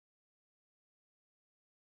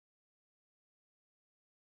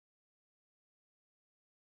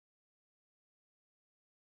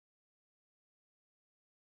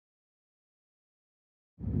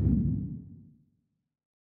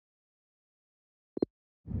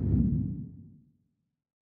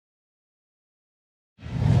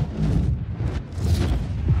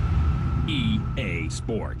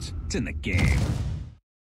sport. It's in the game.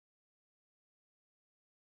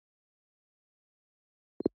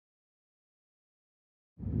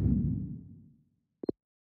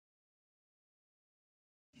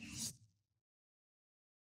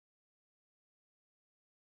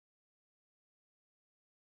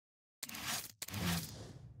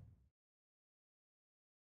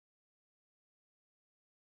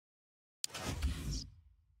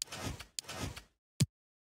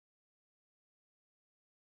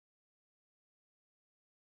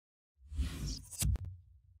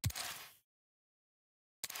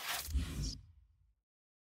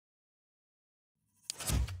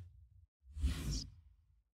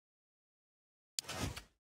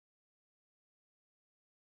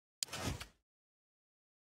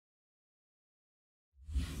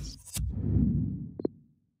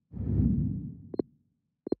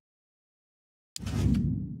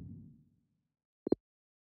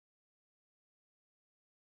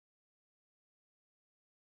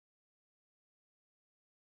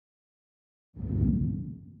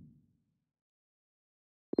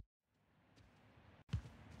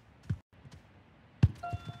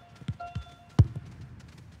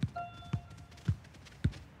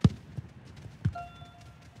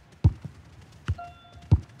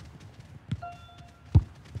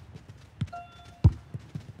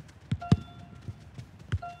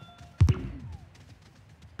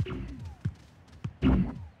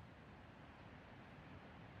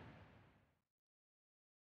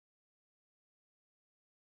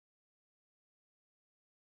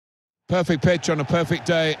 Perfect pitch on a perfect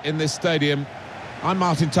day in this stadium. I'm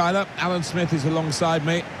Martin Tyler, Alan Smith is alongside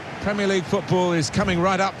me. Premier League football is coming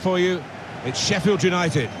right up for you. It's Sheffield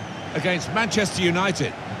United against Manchester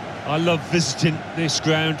United. I love visiting this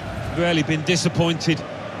ground. Rarely been disappointed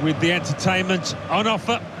with the entertainment on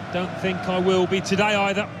offer. Don't think I will be today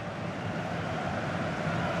either.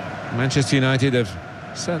 Manchester United have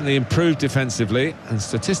certainly improved defensively, and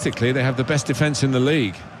statistically they have the best defence in the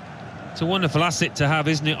league. It's a wonderful asset to have,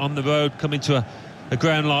 isn't it, on the road, coming to a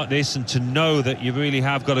ground like this, and to know that you really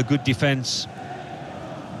have got a good defence.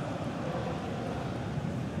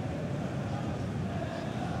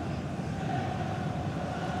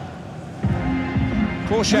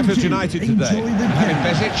 For Sheffield United today, having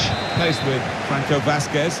Bezic placed with Franco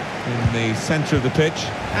Vasquez in the centre of the pitch,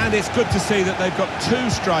 and it's good to see that they've got two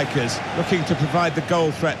strikers looking to provide the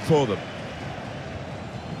goal threat for them.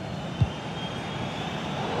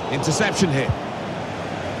 Interception here.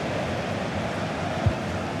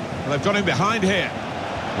 Well, they've got him behind here.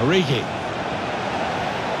 Origi.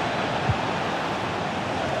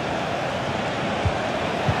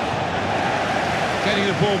 Getting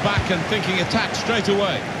the ball back and thinking attack straight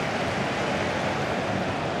away.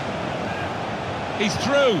 He's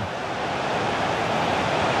through.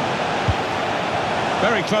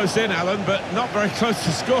 Very close in, Alan, but not very close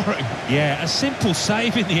to scoring. Yeah, a simple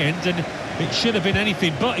save in the end, and it should have been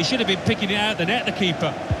anything but. He should have been picking it out the net, the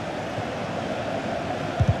keeper.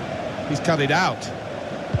 He's cut it out.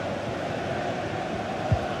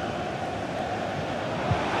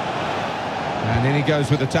 And in he goes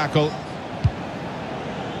with the tackle.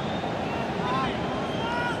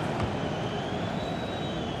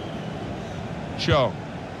 Shaw.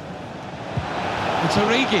 It's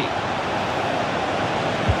Origi.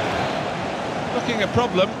 Looking a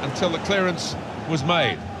problem until the clearance was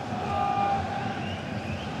made.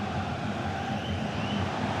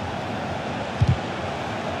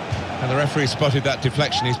 And the referee spotted that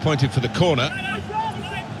deflection. He's pointed for the corner.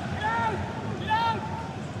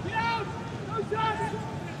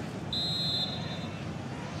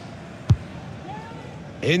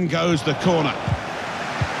 In goes the corner.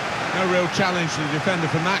 No real challenge to the defender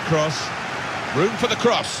from that cross. Room for the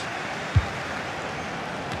cross.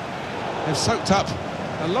 They've soaked up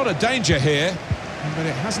a lot of danger here, but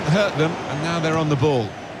it hasn't hurt them, and now they're on the ball.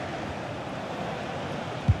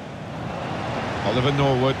 Oliver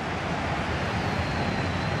Norwood.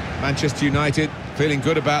 Manchester United feeling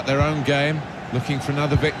good about their own game, looking for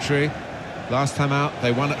another victory. Last time out,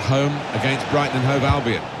 they won at home against Brighton and Hove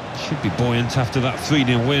Albion. Should be buoyant after that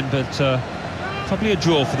 3-0 win, but probably a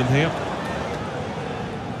draw for them here.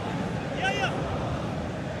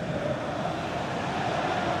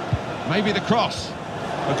 Maybe the cross.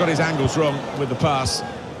 I've got his angles wrong with the pass.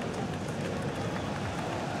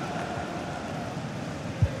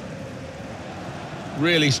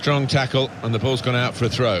 Really strong tackle, and the ball's gone out for a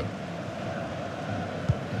throw.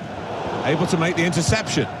 Able to make the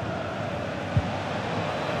interception.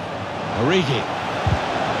 Origi.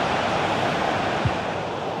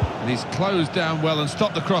 And he's closed down well and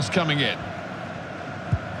stopped the cross coming in.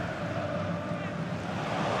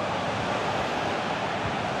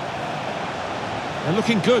 They're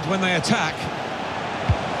looking good when they attack.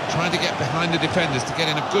 Trying to get behind the defenders to get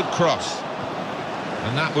in a good cross.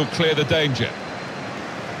 And that will clear the danger.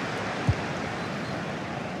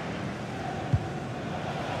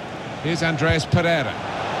 Here's Andreas Pereira.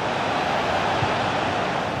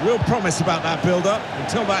 Real promise about that build-up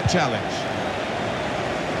until that challenge.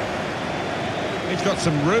 He's got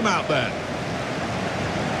some room out there.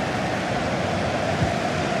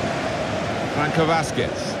 Franco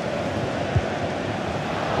Vasquez.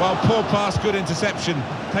 Well, poor pass, good interception.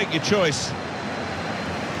 Take your choice.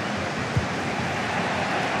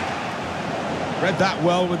 Read that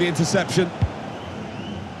well with the interception.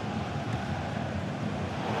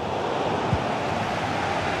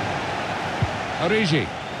 Origi.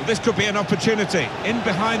 Well, this could be an opportunity. In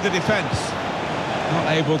behind the defence.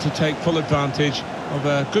 Not able to take full advantage of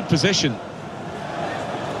a good position.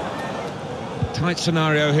 Tight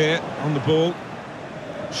scenario here on the ball.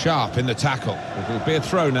 Sharp in the tackle. It'll be a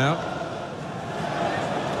throw now.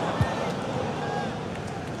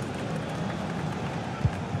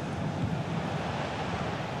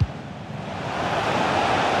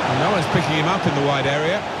 No one's picking him up in the wide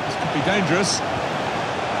area. This could be dangerous. I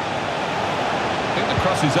think the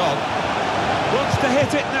cross is on. Wants to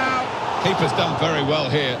hit it now. Keeper's done very well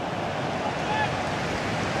here.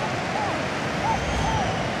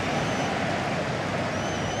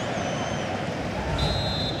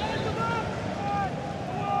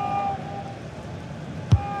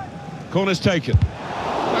 Corner's taken.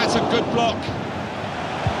 That's a good block.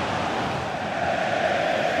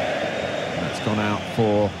 That's gone out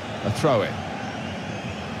for a throw-in.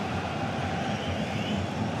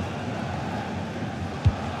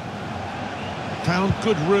 Found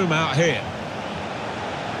good room out here.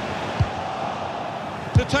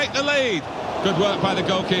 To take the lead. Good work by the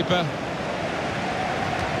goalkeeper.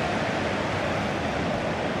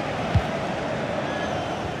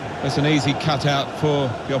 That's an easy cutout for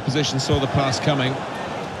the opposition, saw the pass coming.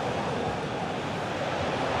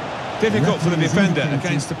 Difficult for the defender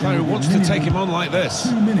against the player who wants to take him on like this.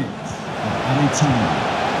 2 minutes.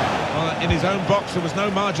 Well, in his own box, there was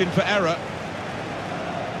no margin for error.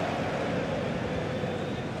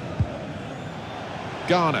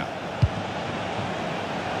 Garner.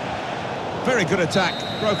 Very good attack,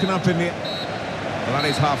 broken up in the... Well, that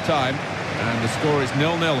is half-time, and the score is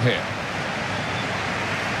 0-0 here.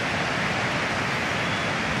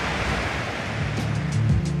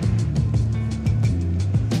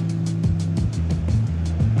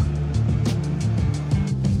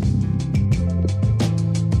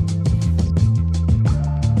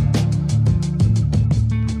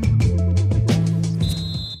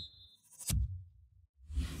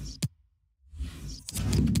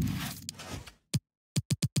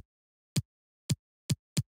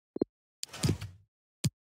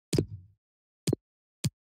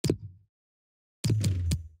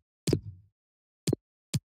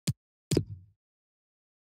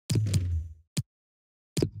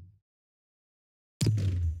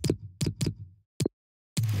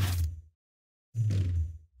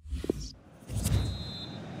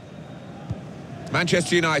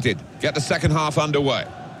 Manchester United get the second half underway.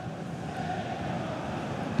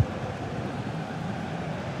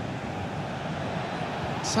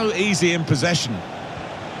 So easy in possession.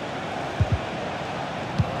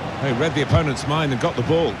 They read the opponent's mind and got the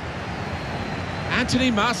ball.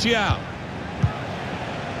 Anthony Martial. And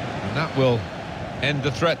that will end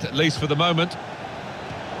the threat, at least for the moment.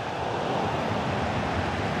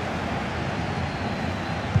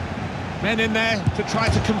 Men in there to try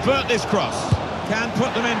to convert this cross. Can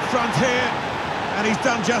put them in front here, and he's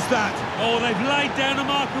done just that. Oh, they've laid down a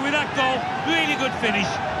marker with that goal. Really good finish.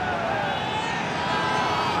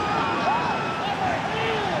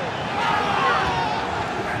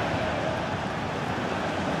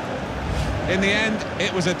 In the end,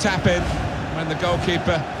 it was a tap-in when the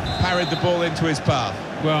goalkeeper parried the ball into his path.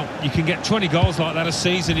 Well, you can get 20 goals like that a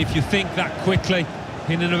season if you think that quickly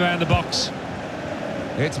in and around the box.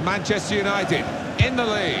 It's Manchester United in the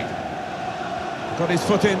lead. Got his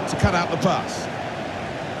foot in to cut out the pass.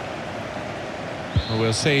 Well,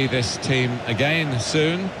 we'll see this team again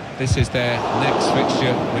soon. This is their next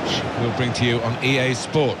fixture, which we'll bring to you on EA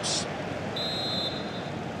Sports.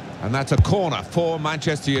 And that's a corner for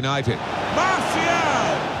Manchester United.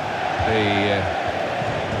 Martial! The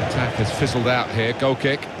attack has fizzled out here. Goal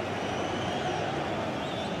kick.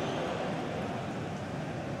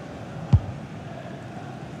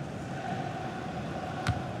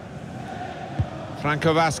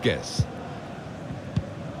 Franco Vasquez.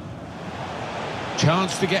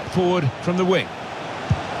 Chance to get forward from the wing.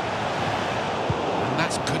 And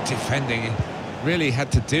that's good defending. He really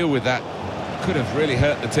had to deal with that could have really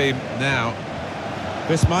hurt the team now.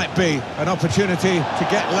 This might be an opportunity to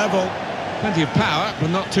get level. Plenty of power, but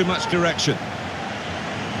not too much direction.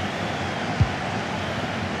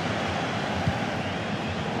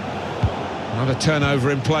 Another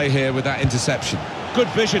turnover in play here with that interception. Good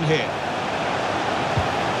vision here.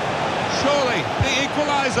 Surely the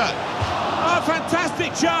equaliser. Oh,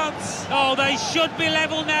 fantastic chance. Oh, they should be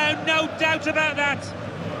level now, no doubt about that.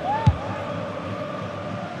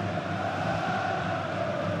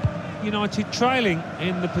 United trailing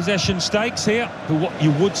in the possession stakes here. But what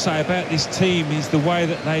you would say about this team is the way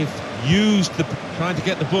that they've used the... Trying to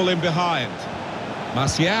get the ball in behind.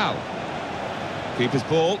 Martial. Keeper's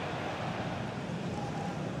ball.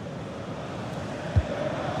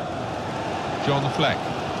 John Fleck.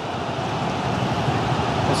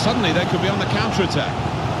 Well, suddenly they could be on the counter-attack.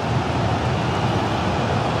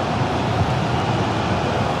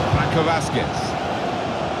 Franco Vasquez.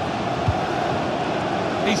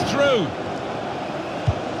 He's through.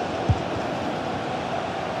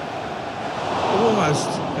 Almost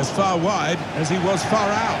as far wide as he was far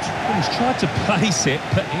out. Well, he's tried to place it,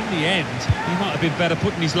 but in the end, he might have been better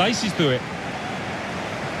putting his laces through it.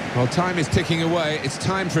 Well, time is ticking away. It's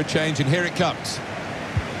time for a change, and here it comes.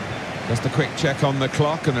 Just a quick check on the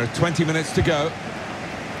clock, and there are 20 minutes to go.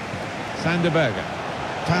 Sanderberger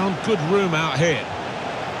found good room out here.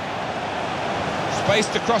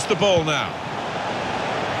 Spaced across the ball now.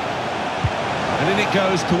 And in it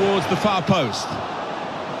goes towards the far post.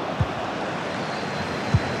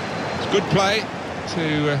 It's good play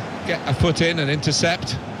to get a foot in and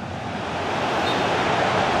intercept.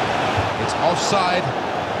 It's offside.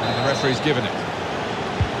 And the referee's given it.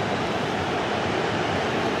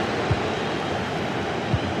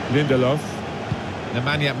 Lindelof.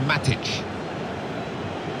 Nemanja Matic.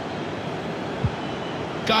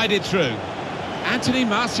 Guided through. Anthony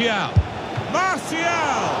Martial.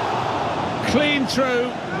 Martial! Clean through,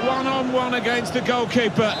 one-on-one against the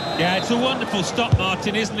goalkeeper. Yeah, it's a wonderful stop,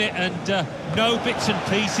 Martin, isn't it? And no bits and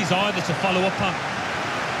pieces either to follow up on.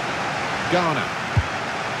 Ghana.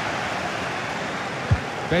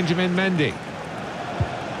 Benjamin Mendy.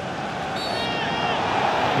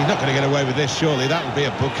 He's not going to get away with this, surely. That would be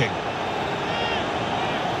a booking.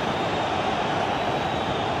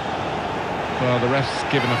 Well, the ref's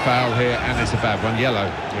given a foul here, and it's a bad one, yellow.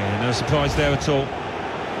 Yeah, no surprise there at all.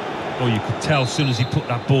 Well, you could tell as soon as he put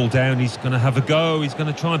that ball down, he's going to have a go. He's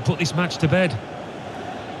going to try and put this match to bed.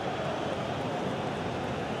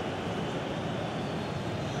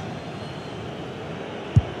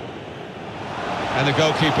 And the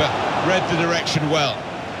goalkeeper read the direction well.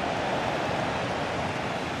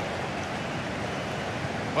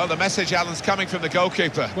 Well, the message, Alan's coming from the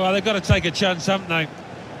goalkeeper. Well, they've got to take a chance, haven't they?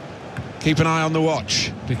 Keep an eye on the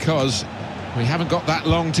watch, because we haven't got that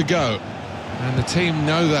long to go. And the team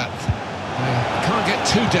know that. They can't get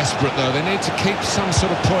too desperate, though. They need to keep some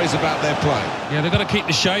sort of poise about their play. Yeah, they've got to keep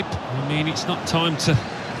the shape. I mean, it's not time to...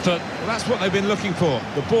 Well, that's what they've been looking for.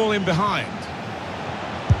 The ball in behind.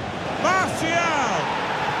 Martial!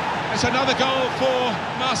 It's another goal for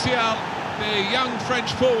Martial, the young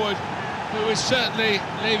French forward, who is certainly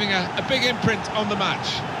leaving a big imprint on the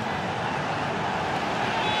match.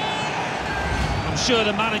 I'm sure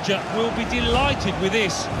the manager will be delighted with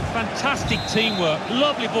this. Fantastic teamwork,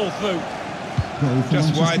 lovely ball through.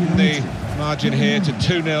 Just widen the margin here to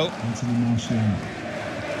 2-0.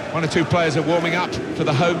 One or two players are warming up for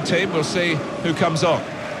the home team. We'll see who comes on.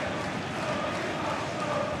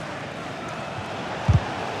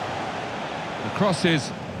 The cross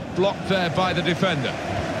is blocked there by the defender.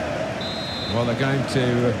 Well, they're going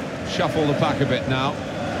to shuffle the pack a bit now.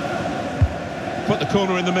 Put the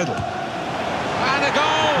corner in the middle. And a goal!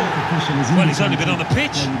 Well, he's only been on the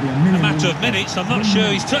pitch a matter of minutes. I'm not sure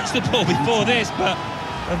he's touched the ball before this, but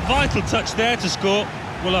a vital touch there to score.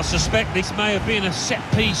 Well, I suspect this may have been a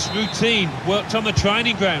set-piece routine worked on the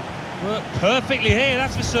training ground. Worked perfectly here,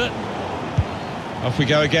 that's for certain. Off we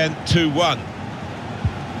go again, 2-1.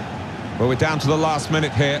 Well, we're down to the last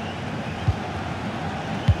minute here.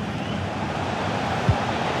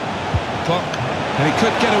 Clock, and he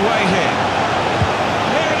could get away here.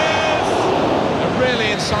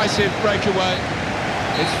 Really incisive breakaway.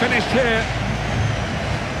 It's finished here.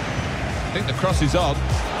 I think the cross is on.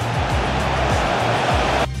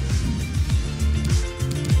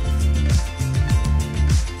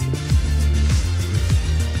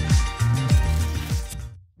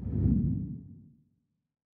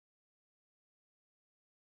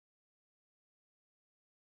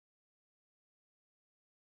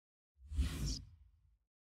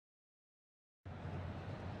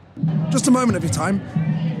 Just a moment of your time.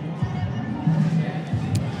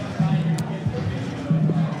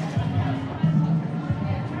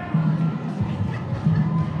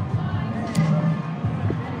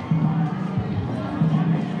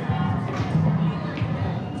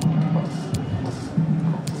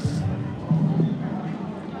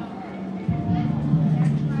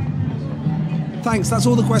 Thanks, that's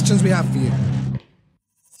all the questions we have for you.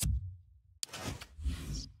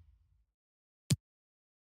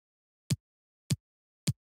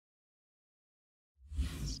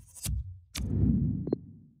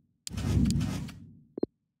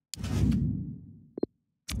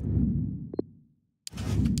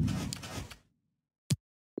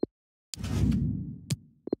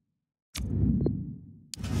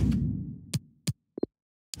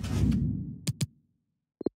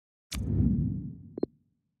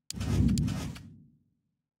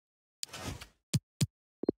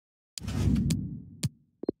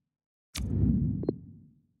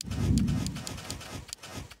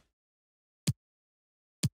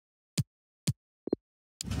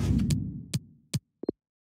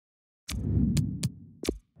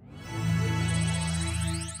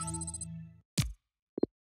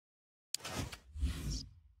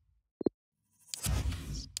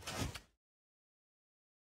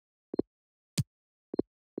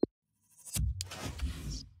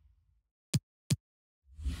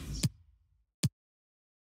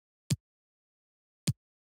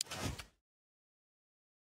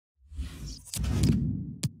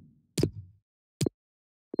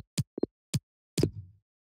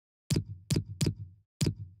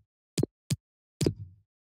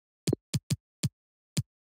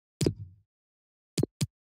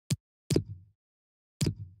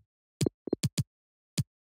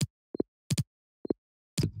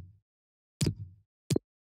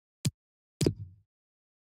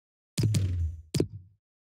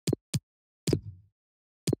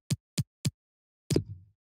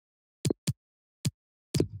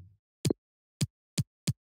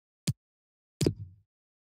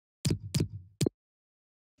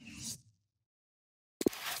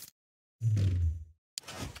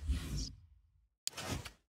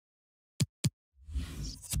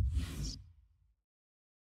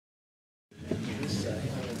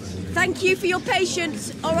 Thank you for your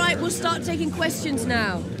patience. All right, we'll start taking questions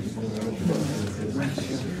now.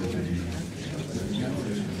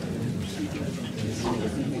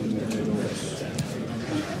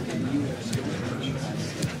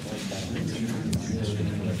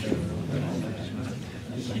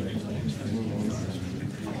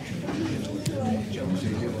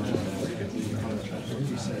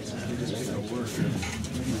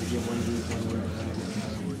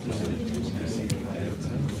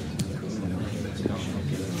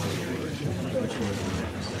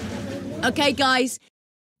 Okay, guys.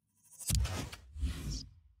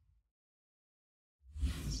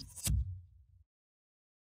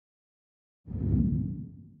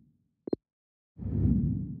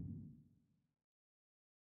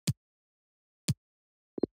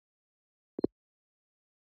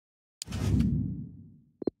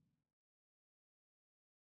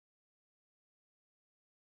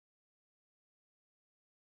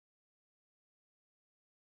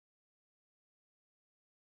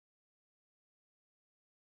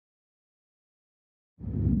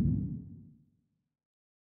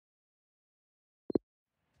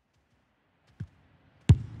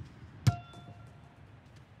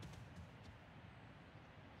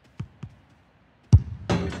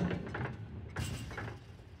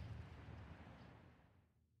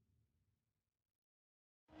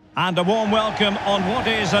 And a warm welcome on what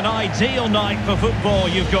is an ideal night for football,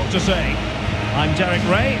 you've got to say. I'm Derek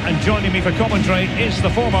Ray, and joining me for commentary is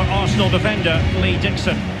the former Arsenal defender, Lee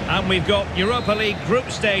Dixon. And we've got Europa League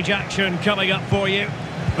group stage action coming up for you.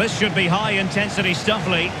 This should be high-intensity stuff,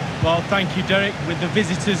 Lee. Well, thank you, Derek. With the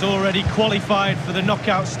visitors already qualified for the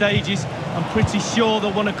knockout stages, I'm pretty sure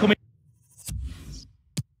they'll want to come in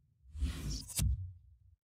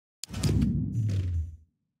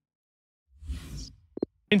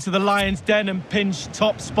into the Lions' den and pinch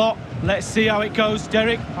top spot. Let's see how it goes,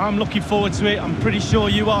 Derek. I'm looking forward to it. I'm pretty sure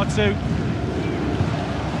you are too.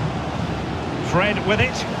 Fred with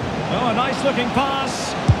it. Oh, a nice-looking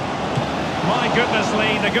pass. My goodness,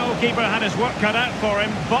 Lee, the goalkeeper had his work cut out for him,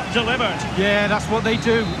 but delivered. Yeah, that's what they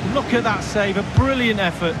do. Look at that save, a brilliant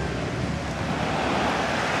effort.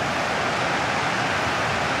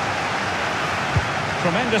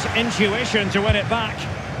 Tremendous intuition to win it back.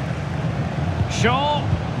 Shaw.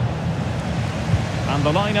 And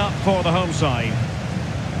the lineup for the home side.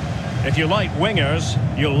 If you like wingers,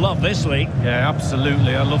 you'll love this, Lee. Yeah,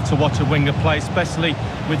 absolutely. I love to watch a winger play, especially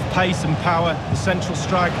with pace and power. The central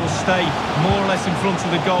striker will stay more or less in front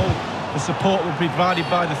of the goal. The support will be provided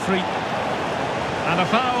by the three. And a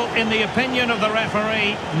foul in the opinion of the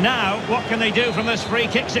referee. Now, what can they do from this free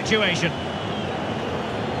kick situation?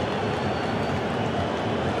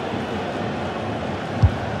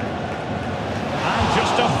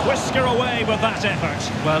 whisker away with that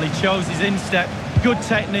effort. Well, he chose his instep. Good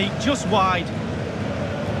technique, just wide.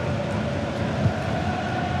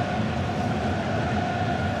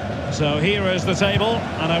 So here is the table,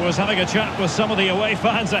 and I was having a chat with some of the away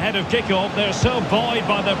fans ahead of kickoff. They're so buoyed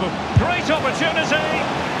by the great opportunity.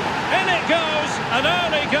 In it goes, an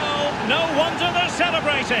early goal. No wonder they're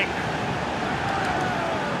celebrating.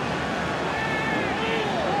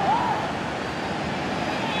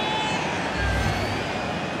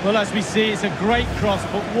 Well, as we see, it's a great cross,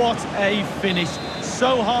 but what a finish.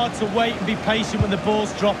 So hard to wait and be patient when the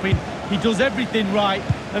ball's dropping. He does everything right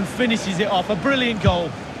and finishes it off. A brilliant goal.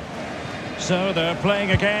 So they're playing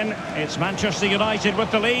again. It's Manchester United with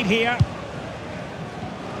the lead here.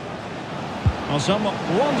 Well, some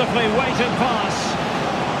wonderfully weighted pass.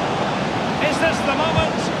 Is this the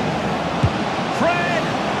moment? Fred!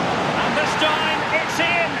 And this time, it's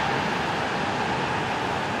in!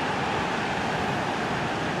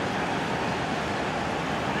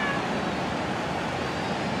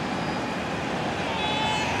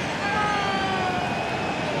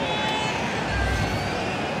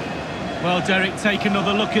 Well, Derek, take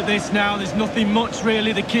another look at this now. There's nothing much,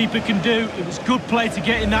 really, the keeper can do. It was good play to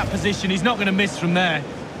get in that position. He's not going to miss from there.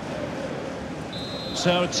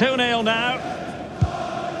 So 2-0 now.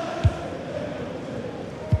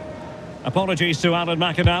 Apologies to Alan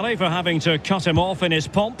McInally for having to cut him off in his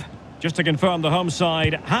pomp. Just to confirm, the home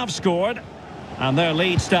side have scored, and their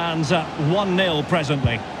lead stands at 1-0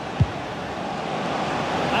 presently.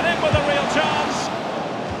 And in with a real chance.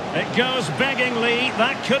 It goes beggingly.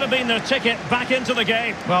 That could have been their ticket back into the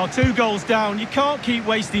game. Well, 2 goals down. You can't keep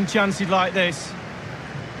wasting chances like this.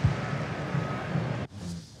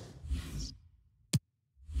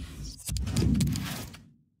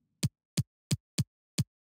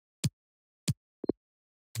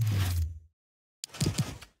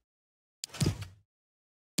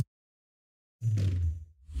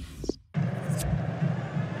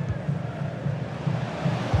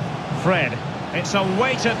 Fred. It's a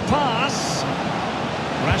weighted pass.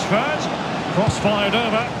 Rashford. Cross-fired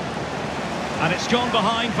over. And it's gone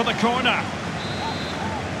behind for the corner.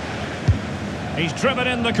 He's driven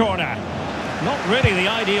in the corner. Not really the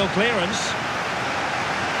ideal clearance.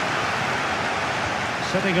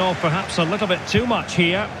 Setting off perhaps a little bit too much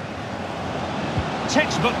here.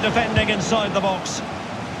 Textbook defending inside the box.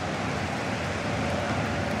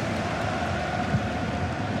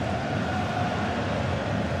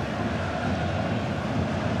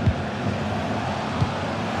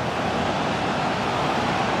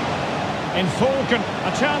 In full,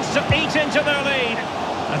 a chance to eat into their lead.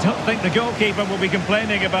 I don't think the goalkeeper will be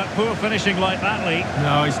complaining about poor finishing like that, Lee.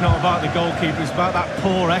 No, it's not about the goalkeeper, it's about that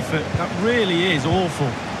poor effort. That really is awful.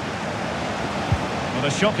 What a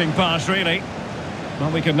shocking pass, really.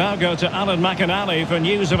 Well, we can now go to Alan McInally for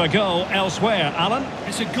news of a goal elsewhere. Alan?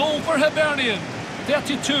 It's a goal for Hibernian.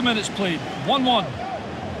 32 minutes played, 1-1.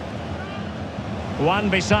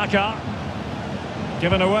 Wan-Bissaka.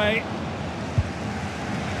 Given away.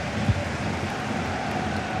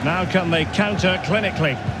 Now can they counter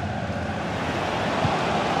clinically?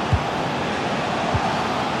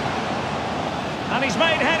 And he's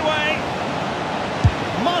made headway.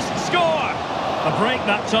 Must score. The break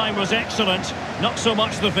that time was excellent. Not so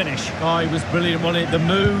much the finish. Oh, it was brilliant, wasn't it? The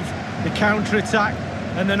move, the counter-attack,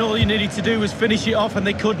 and then all you needed to do was finish it off, and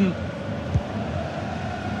they couldn't.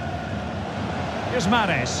 Here's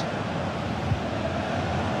Mahrez.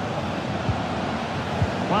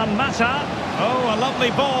 Juan Mata. Oh, a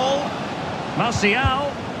lovely ball.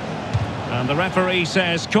 Martial. And the referee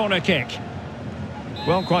says corner kick.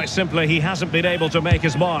 Well, quite simply, he hasn't been able to make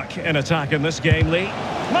his mark in attack in this game, Lee.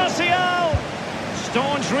 Martial!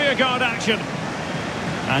 Staunch rearguard action.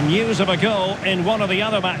 And news of a goal in one of the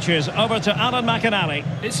other matches. Over to Alan McInally.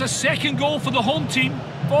 It's a second goal for the home team.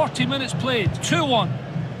 40 minutes played, 2-1.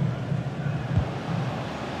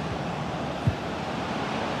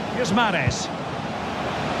 Here's Mahrez.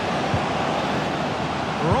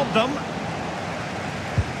 Robbed them.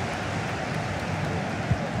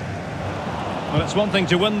 Well, it's one thing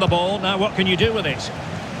to win the ball. Now what can you do with it?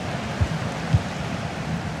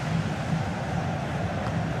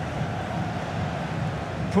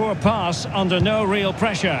 Poor pass under no real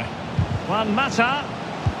pressure. Juan Mata.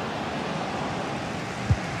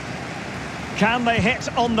 Can they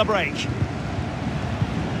hit on the break?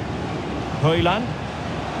 Højlund.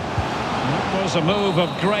 That was a move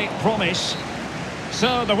of great promise.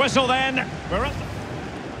 So the whistle then. We're up.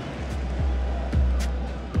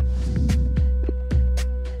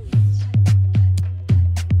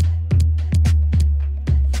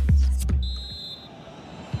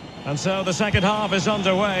 And so the second half is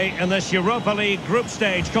underway in this Europa League group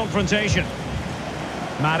stage confrontation.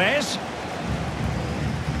 Mahrez.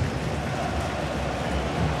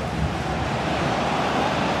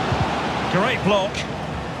 Great block.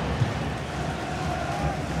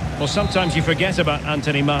 Well, sometimes you forget about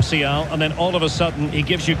Anthony Martial, and then all of a sudden he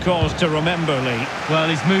gives you cause to remember, Lee. Well,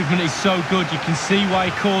 his movement is so good. You can see why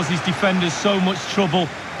he causes defenders so much trouble,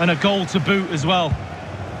 and a goal to boot as well.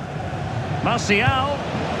 Martial.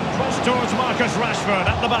 Cross towards Marcus Rashford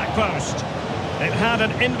at the back post. It had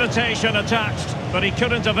an invitation attached, but he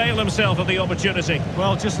couldn't avail himself of the opportunity.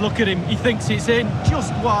 Well, just look at him. He thinks it's in,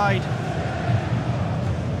 just wide.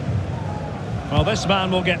 Well, this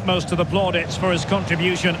man will get most of the plaudits for his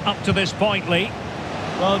contribution up to this point, Lee.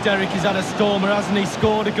 Well, Derek, he's had a stormer, hasn't he?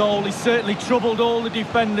 Scored a goal. He's certainly troubled all the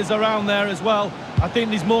defenders around there as well. I think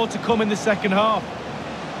there's more to come in the second half.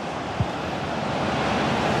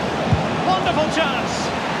 Wonderful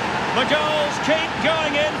chance. The goals keep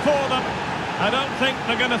going in for them. I don't think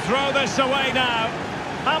they're going to throw this away now.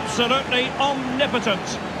 Absolutely omnipotent.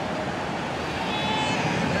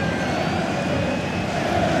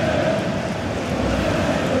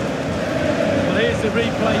 Well, here's the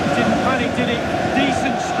replay. He didn't panic, did he?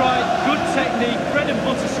 Decent strike, good technique, bread and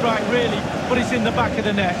butter strike, really, but it's in the back of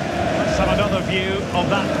the net. Let's have another view of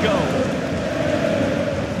that goal.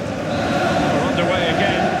 We're underway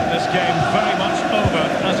again. This game very much over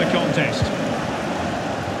as a contest.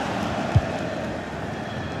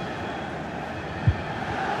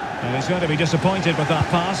 And he's going to be disappointed with that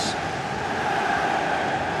pass.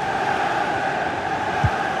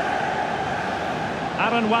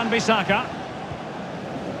 Aaron Wan-Bissaka.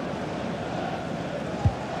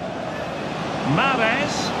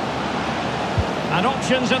 Mahrez. And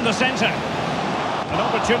options in the centre. An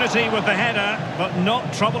opportunity with the header, but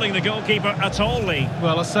not troubling the goalkeeper at all, Lee.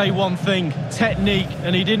 Well, I say one thing, technique,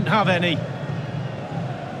 and he didn't have any.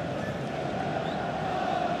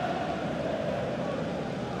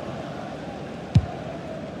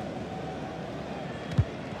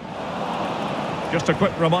 Just a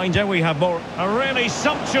quick reminder, we have more. A really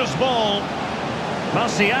sumptuous ball.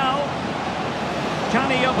 Martial. Can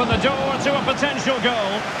he open the door to a potential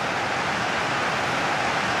goal?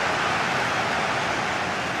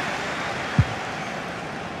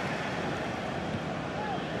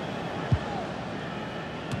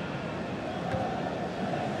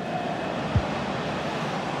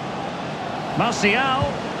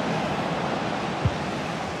 Martial.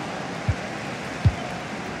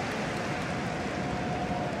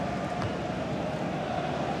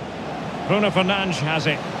 Bruno Fernandes has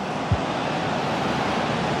it.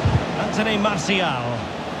 Anthony Martial.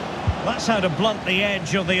 That's how to blunt the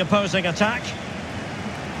edge of the opposing attack.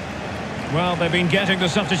 Well, they've been getting the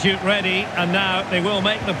substitute ready, and now they will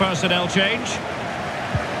make the personnel change.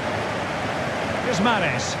 Here's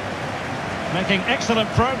Mahrez. Making excellent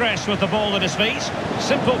progress with the ball at his feet.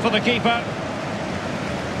 Simple for the keeper.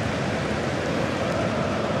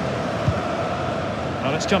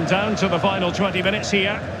 Well, it's come down to the final 20 minutes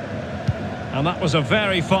here. And that was a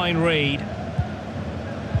very fine read.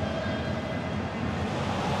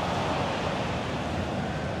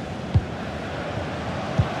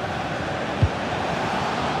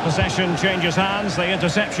 Possession changes hands, the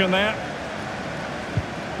interception there.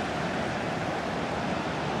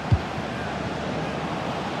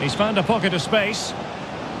 He's found a pocket of space.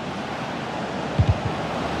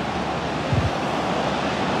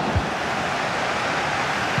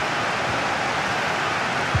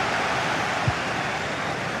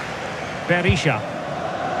 Berisha.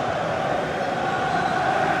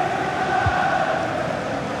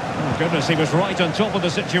 Oh goodness, he was right on top of the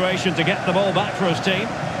situation to get the ball back for his team.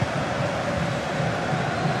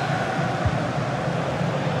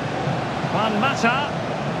 Van Mata.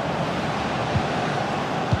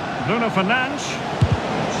 Bruno Fernandes.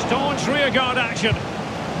 Staunch rearguard action.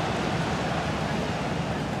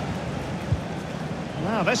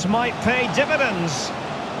 Now this might pay dividends.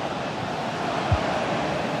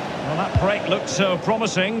 Well, that break looked so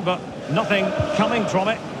promising, but nothing coming from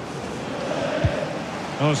it.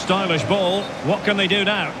 Oh, stylish ball. What can they do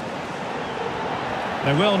now?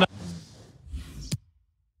 They will now.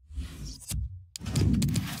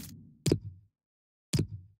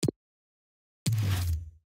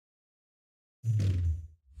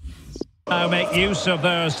 Now make use of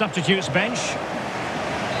their substitutes bench.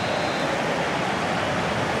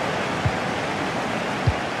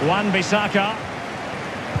 Wan-Bissaka.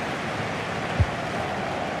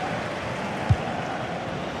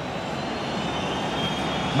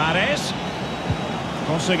 Mahrez.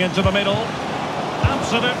 Crossing into the middle.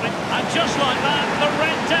 Absolutely. And just like that, the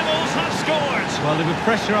Red Devils have scored. Well, they were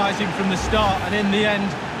pressurising from the start, and in the end,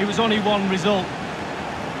 it was only one result.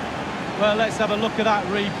 Well, let's have a look at that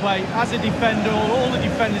replay. As a defender, all the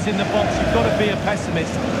defenders in the box, you've got to be a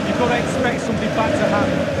pessimist. You've got to expect something bad to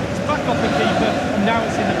happen. It's back off the keeper, and now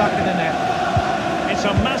it's in the back of the net. It's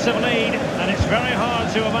a massive lead, and it's very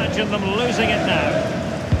hard to imagine them losing it now.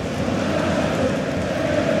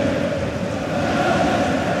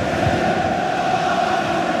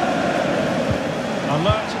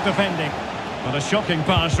 Alert defending. But a shocking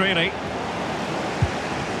pass, really.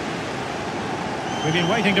 We've been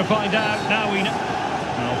waiting to find out. Now we know.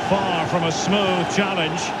 Now, far from a smooth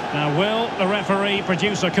challenge. Now, will the referee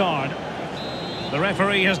produce a card? The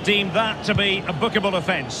referee has deemed that to be a bookable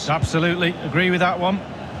offence. Absolutely, agree with that one.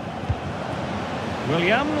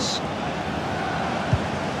 Williams.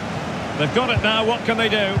 They've got it now, what can they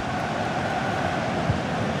do?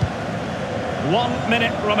 1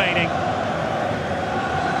 minute remaining.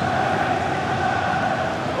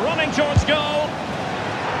 Running towards goal.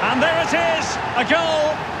 And there it is, a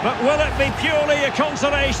goal. But will it be purely a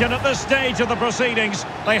consolation at this stage of the proceedings?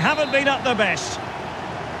 They haven't been at their best.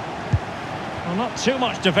 Well, not too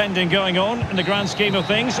much defending going on in the grand scheme of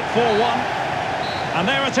things. 4-1. And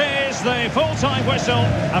there it is, the full-time whistle.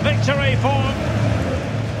 A victory for...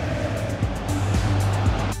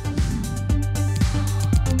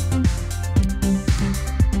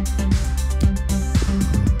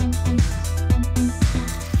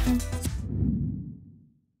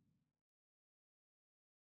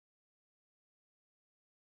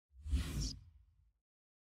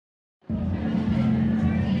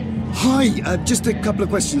 Hi, just a couple of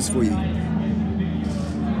questions for you.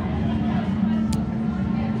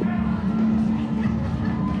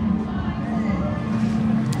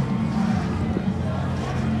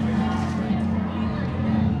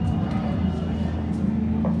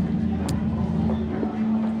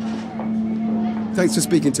 Thanks for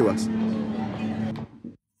speaking to us.